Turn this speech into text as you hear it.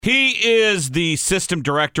He is the System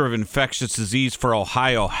Director of Infectious Disease for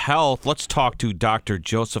Ohio Health. Let's talk to Dr.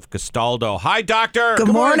 Joseph Castaldo. Hi, Doctor. Good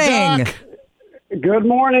morning. Doc. Good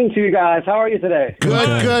morning to you guys. How are you today?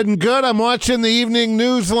 Good. I'm watching the evening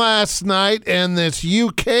news last night, and this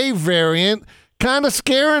UK variant kind of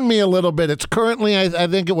scaring me a little bit. It's currently, I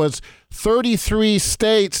think it was 33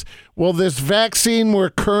 states. Will this vaccine we're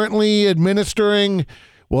currently administering,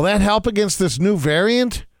 will that help against this new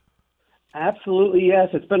variant? Absolutely, yes.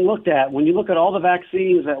 It's been looked at. When you look at all the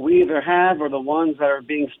vaccines that we either have or the ones that are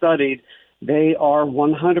being studied, they are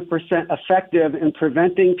 100% effective in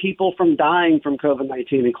preventing people from dying from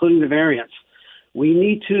COVID-19, including the variants. We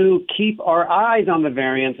need to keep our eyes on the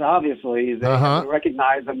variants, obviously. They have been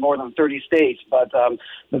recognized in more than 30 states, but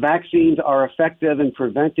the vaccines are effective in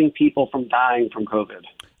preventing people from dying from COVID.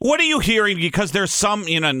 What are you hearing? Because there's some,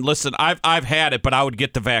 and listen, I've had it, but I would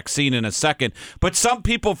get the vaccine in a second. But some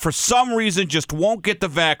people, for some reason, just won't get the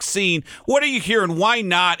vaccine. What are you hearing? Why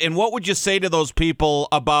not? And what would you say to those people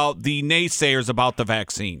about the naysayers about the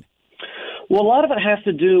vaccine? Well, a lot of it has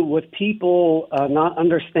to do with people not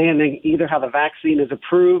understanding either how the vaccine is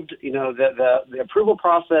approved. The approval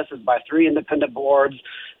process is by 3 independent boards,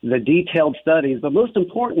 the detailed studies. But most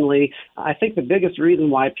importantly, I think the biggest reason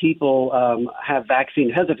why people have vaccine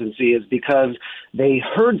hesitancy is because they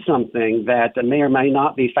heard something that may or may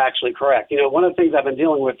not be factually correct. One of the things I've been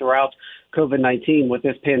dealing with throughout COVID-19 with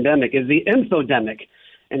this pandemic is the infodemic.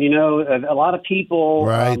 And, a lot of people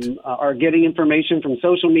are getting information from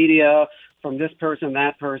social media, from this person,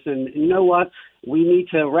 that person. And you know what? We need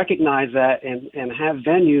to recognize that and have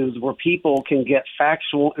venues where people can get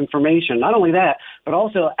factual information. Not only that, but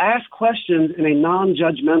also ask questions in a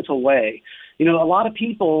non-judgmental way. A lot of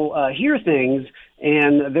people hear things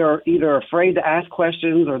and they're either afraid to ask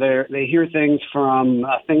questions or they hear things from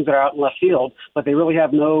things that are out in left field, but they really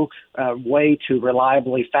have no way to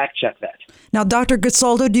reliably fact check that. Now, Dr.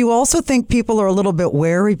 Castaldo, do you also think people are a little bit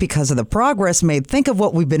wary because of the progress made? Think of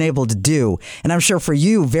what we've been able to do. And I'm sure for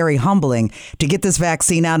you, very humbling to get this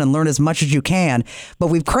vaccine out and learn as much as you can. But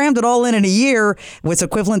we've crammed it all in a year, which is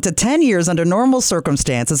equivalent to 10 years under normal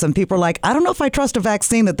circumstances. And people are like, I don't know if I trust a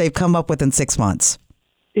vaccine that they've come up with in 6 months.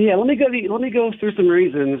 Yeah, let me go through some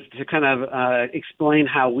reasons to kind of explain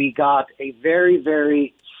how we got a very,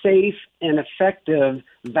 very safe and effective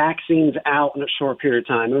vaccines out in a short period of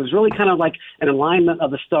time. It was really kind of like an alignment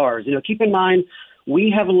of the stars. Keep in mind,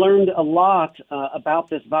 we have learned a lot about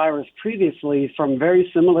this virus previously from very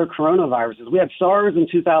similar coronaviruses. We had SARS in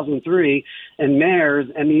 2003 and MERS,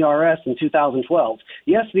 MERS in 2012.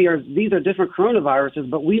 Yes, these are different coronaviruses,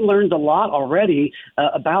 but we learned a lot already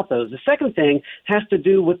about those. The second thing has to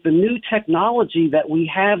do with the new technology that we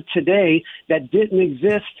have today that didn't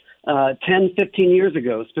exist 10, 15 years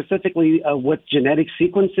ago, specifically with genetic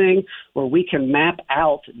sequencing, where we can map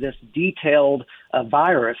out this detailed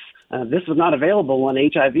virus. This was not available when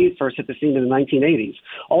HIV first hit the scene in the 1980s.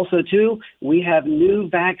 Also, too, we have new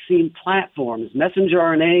vaccine platforms, messenger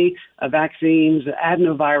RNA vaccines,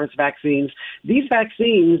 adenovirus vaccines. These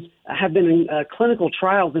vaccines have been in clinical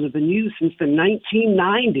trials that have been used since the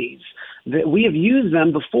 1990s. We have used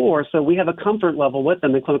them before, so we have a comfort level with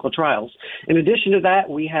them in clinical trials. In addition to that,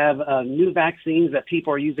 we have new vaccines that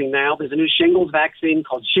people are using now. There's a new shingles vaccine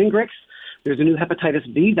called Shingrix. There's a new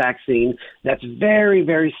hepatitis B vaccine that's very,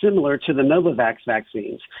 very similar to the Novavax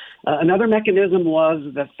vaccines. Another mechanism was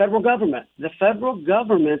the federal government. The federal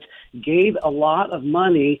government gave a lot of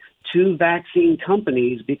money to vaccine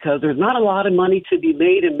companies because there's not a lot of money to be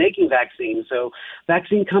made in making vaccines. So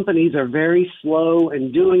vaccine companies are very slow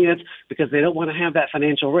in doing it because they don't want to have that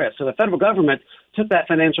financial risk. So the federal government took that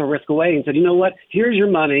financial risk away and said, you know what, here's your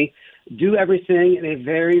money. Do everything in a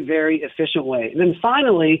very, very efficient way. And then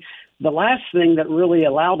finally, the last thing that really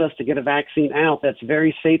allowed us to get a vaccine out that's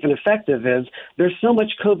very safe and effective is there's so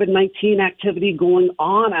much COVID-19 activity going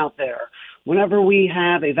on out there. Whenever we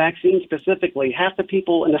have a vaccine specifically, half the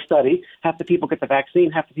people in the study, half the people get the vaccine,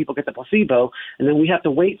 half the people get the placebo, and then we have to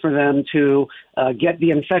wait for them to get the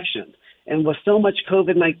infection. And with so much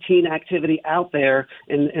COVID-19 activity out there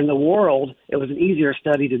in the world, it was an easier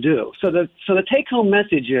study to do. So the take-home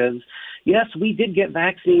message is, yes, we did get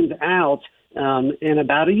vaccines out in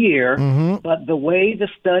about a year, but the way the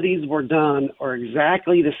studies were done are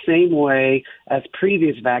exactly the same way as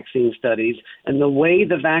previous vaccine studies, and the way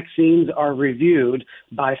the vaccines are reviewed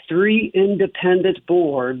by 3 independent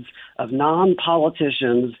boards of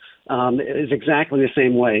non-politicians is exactly the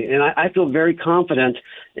same way. And I feel very confident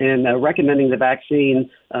in recommending the vaccine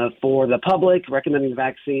for the public, recommending the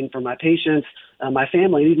vaccine for my patients, my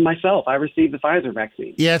family, and even myself. I received the Pfizer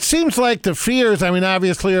vaccine. Yeah, it seems like the fears,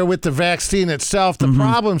 obviously are with the vaccine itself. The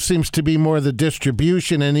problem seems to be more the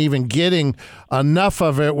distribution and even getting enough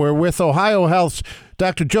of it. We're with Ohio Health's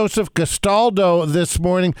Dr. Joseph Castaldo this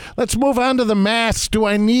morning. Let's move on to the masks. Do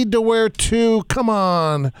I need to wear two? Come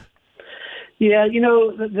on. Yeah,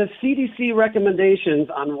 the CDC recommendations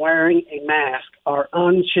on wearing a mask are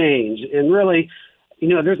unchanged. And really,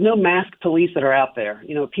 there's no mask police that are out there.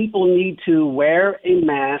 People need to wear a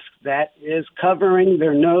mask that is covering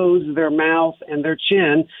their nose, their mouth, and their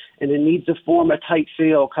chin, and it needs to form a tight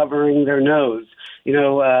seal covering their nose.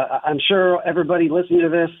 I'm sure everybody listening to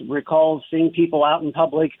this recalls seeing people out in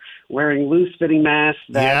public wearing loose-fitting masks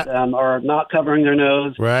that are not covering their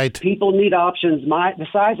nose. Right. People need options. The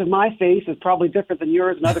size of my face is probably different than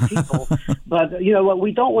yours and other people. But,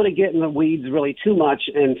 we don't want to get in the weeds really too much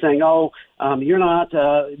and saying, you're not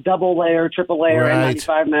double layer, triple layer,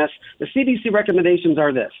 N95 mask. The CDC recommendations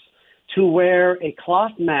are this: to wear a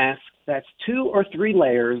cloth mask that's 2 or 3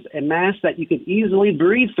 layers, a mask that you can easily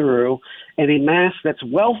breathe through, and a mask that's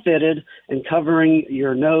well-fitted and covering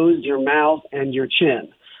your nose, your mouth, and your chin.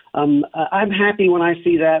 I'm happy when I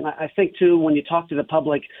see that. And I think, too, when you talk to the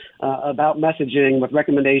public about messaging with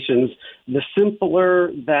recommendations, the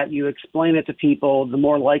simpler that you explain it to people, the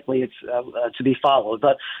more likely it's to be followed.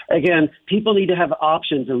 But, again, people need to have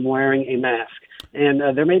options in wearing a mask. And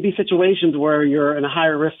there may be situations where you're in a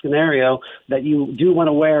higher risk scenario that you do want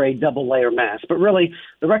to wear a double layer mask. But really,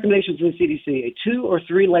 the recommendations from the CDC, a 2 or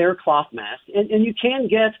 3 layer cloth mask, and you can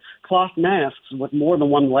get cloth masks with more than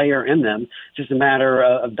 1 layer in them. It's just a matter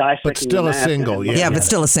of dissecting. But still a single, yeah. But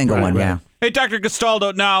still a single one, yeah. Hey, Dr.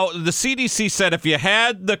 Castaldo, now, the CDC said if you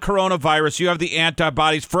had the coronavirus, you have the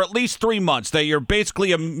antibodies for at least 3 months, that you're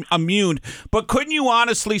basically immune. But couldn't you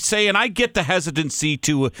honestly say, and I get the hesitancy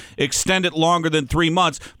to extend it longer than 3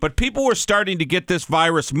 months, but people were starting to get this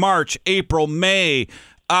virus March, April, May.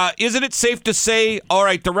 Isn't it safe to say, all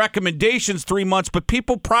right, the recommendation's 3 months, but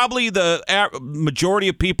people probably, the majority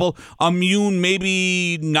of people, immune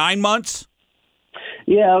maybe 9 months?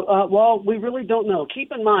 Yeah, well, we really don't know.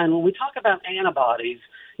 Keep in mind, when we talk about antibodies,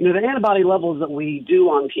 the antibody levels that we do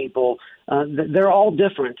on people, they're all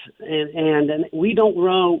different, and we don't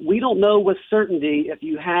know with certainty if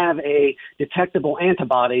you have a detectable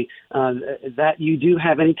antibody that you do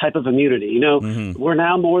have any type of immunity. We're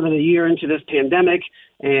now more than a year into this pandemic,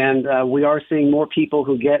 and we are seeing more people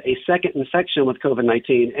who get a second infection with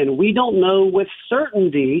COVID-19, and we don't know with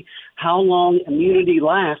certainty how long immunity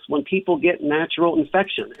lasts when people get natural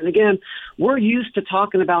infection. And again, we're used to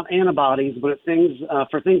talking about antibodies for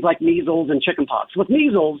things like measles and chickenpox. With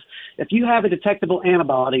measles, if you have a detectable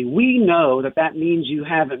antibody, we know that means you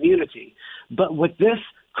have immunity. But with this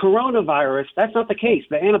coronavirus, that's not the case.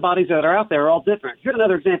 The antibodies that are out there are all different. Here's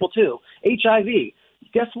another example, too. HIV.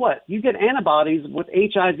 Guess what? You get antibodies with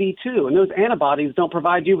HIV, too, and those antibodies don't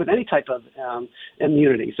provide you with any type of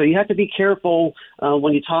immunity. So you have to be careful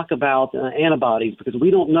when you talk about antibodies, because we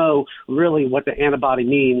don't know really what the antibody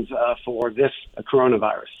means for this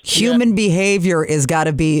coronavirus. Human behavior has got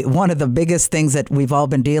to be one of the biggest things that we've all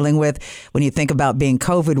been dealing with when you think about being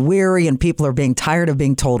COVID weary and people are being tired of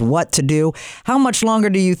being told what to do. How much longer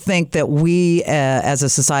do you think that we as a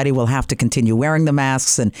society will have to continue wearing the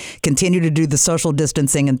masks and continue to do the social distancing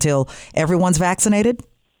until everyone's vaccinated?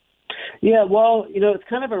 Yeah, well, it's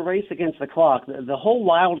kind of a race against the clock. The whole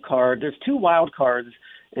wild card, there's 2 wild cards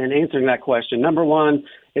in answering that question. Number one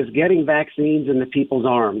is getting vaccines into people's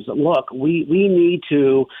arms. Look, we need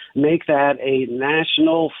to make that a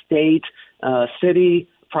national, state, city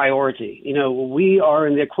priority. We are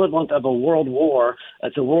in the equivalent of a world war.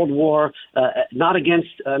 It's a world war not against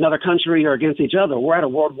another country or against each other. We're at a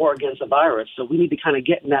world war against a virus. So we need to kind of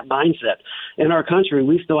get in that mindset. In our country,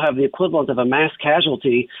 we still have the equivalent of a mass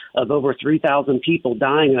casualty of over 3,000 people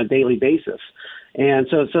dying on a daily basis. And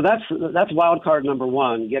so that's wild card number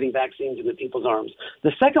one, getting vaccines into people's arms.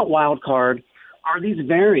 The second wild card are these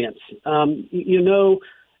variants.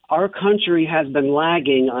 Our country has been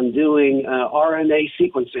lagging on doing RNA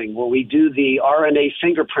sequencing, where we do the RNA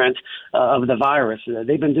fingerprint of the virus.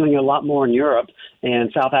 They've been doing it a lot more in Europe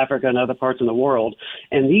and South Africa and other parts of the world.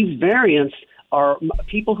 And these variants are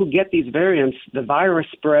people who get these variants, the virus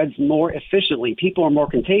spreads more efficiently. People are more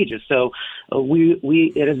contagious. So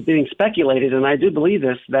it is being speculated, and I do believe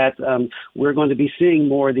this, that we're going to be seeing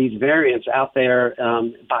more of these variants out there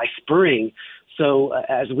by spring. So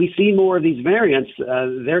as we see more of these variants,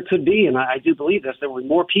 there could be, and I do believe this, there were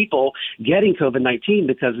more people getting COVID-19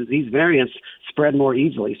 because these variants spread more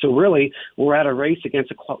easily. So really, we're at a race against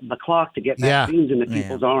the clock to get vaccines into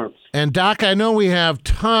people's arms. And Doc, I know we have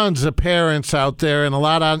tons of parents out there, and a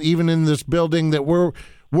lot on even in this building that we're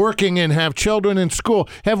working and have children in school.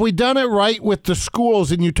 Have we done it right with the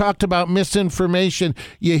schools? And you talked about misinformation.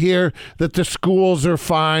 You hear that the schools are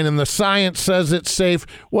fine and the science says it's safe.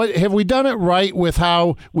 What have we done it right with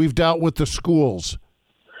how we've dealt with the schools,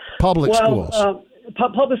 public schools?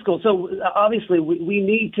 Public schools. So obviously, we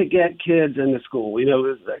need to get kids into school.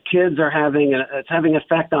 Kids are having it's having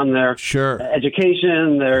effect on their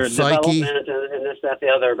education, their psyche, development, and this, that, the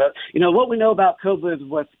other. But what we know about COVID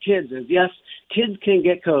with kids is yes, kids can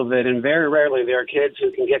get COVID, and very rarely there are kids who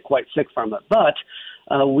can get quite sick from it. But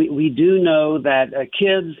we do know that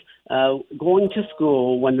kids going to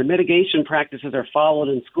school, when the mitigation practices are followed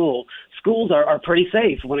in schools are pretty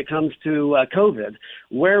safe when it comes to COVID.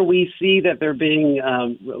 Where we see that there being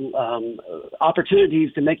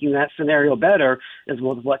opportunities to making that scenario better is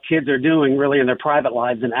with what kids are doing really in their private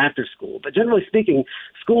lives and after school. But generally speaking,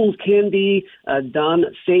 schools can be done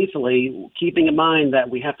safely, keeping in mind that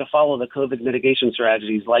we have to follow the COVID mitigation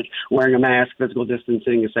strategies like wearing a mask, physical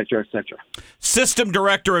distancing, et cetera, et cetera. System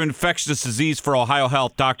Director of Infectious Disease for Ohio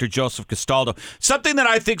Health, Dr. Joseph Castaldo. Something that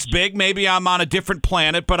I think's big, maybe I'm on a different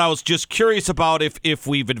planet, but I was just curious about if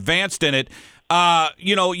we've advanced in it.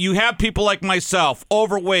 You have people like myself,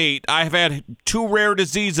 overweight. I've had 2 rare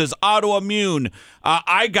diseases, autoimmune.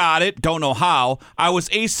 I got it, don't know how. I was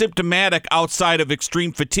asymptomatic outside of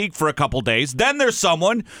extreme fatigue for a couple days. Then there's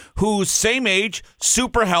someone who's same age,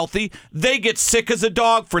 super healthy. They get sick as a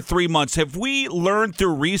dog for 3 months. Have we learned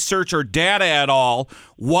through research or data at all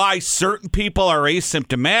why certain people are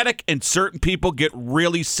asymptomatic and certain people get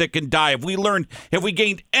really sick and die? Have we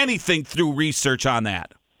gained anything through research on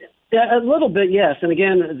that? Yeah, a little bit, yes. And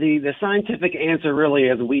again, the scientific answer really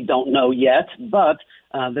is we don't know yet, but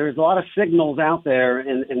there's a lot of signals out there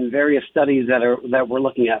in various studies that we're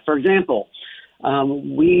looking at. For example,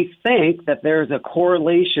 we think that there's a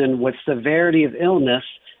correlation with severity of illness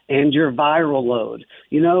and your viral load.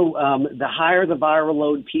 The higher the viral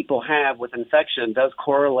load people have with infection does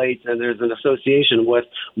correlate, and there's an association with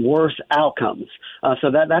worse outcomes.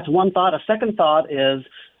 So that's one thought. A second thought is,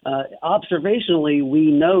 observationally,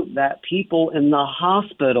 we note that people in the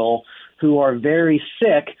hospital who are very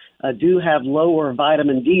sick do have lower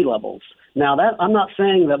vitamin D levels. Now, I'm not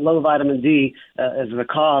saying that low vitamin D is the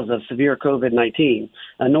cause of severe COVID-19,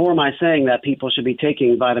 nor am I saying that people should be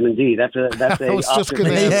taking vitamin D. That's a I was just going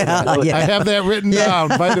to ask. I have that written down,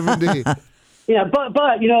 vitamin D. Yeah, but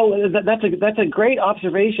that's a great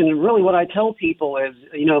observation. And really what I tell people is,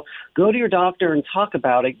 go to your doctor and talk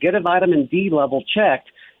about it, get a vitamin D level checked,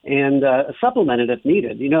 and supplement it if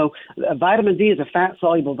needed. Vitamin D is a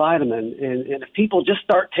fat-soluble vitamin, and if people just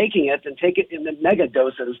start taking it and take it in the mega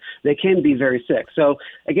doses, they can be very sick. So,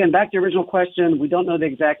 again, back to your original question, we don't know the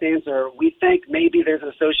exact answer. We think maybe there's an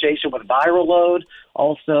association with viral load,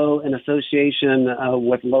 also an association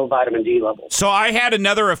with low vitamin D levels. So I had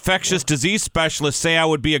another infectious disease specialist say I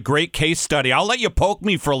would be a great case study. I'll let you poke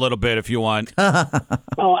me for a little bit if you want.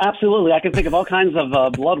 Oh, absolutely. I can think of all kinds of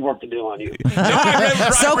blood work to do on you.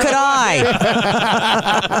 So could I.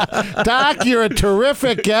 Doc, you're a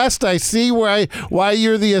terrific guest. I see why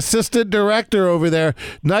you're the assistant director over there.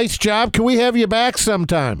 Nice job. Can we have you back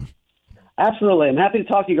sometime? Absolutely. I'm happy to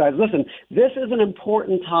talk to you guys. Listen, this is an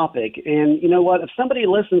important topic. And you know what? If somebody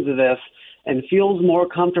listens to this and feels more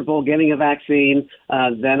comfortable getting a vaccine,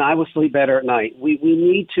 then I will sleep better at night. We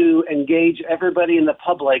need to engage everybody in the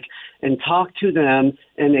public and talk to them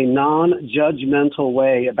in a non-judgmental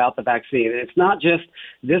way about the vaccine. It's not just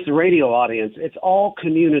this radio audience. It's all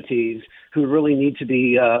communities who really need to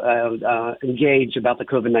be engaged about the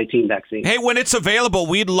COVID-19 vaccine. Hey, when it's available,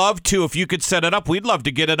 we'd love to, if you could set it up, we'd love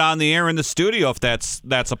to get it on the air in the studio if that's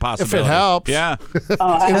a possibility. If it helps. Yeah.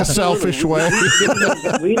 In a selfish way.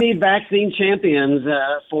 We need vaccine champions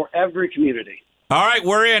for every community. All right,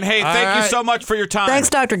 we're in. Hey, thank you so much for your time. Thanks,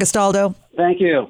 Dr. Castaldo. Thank you.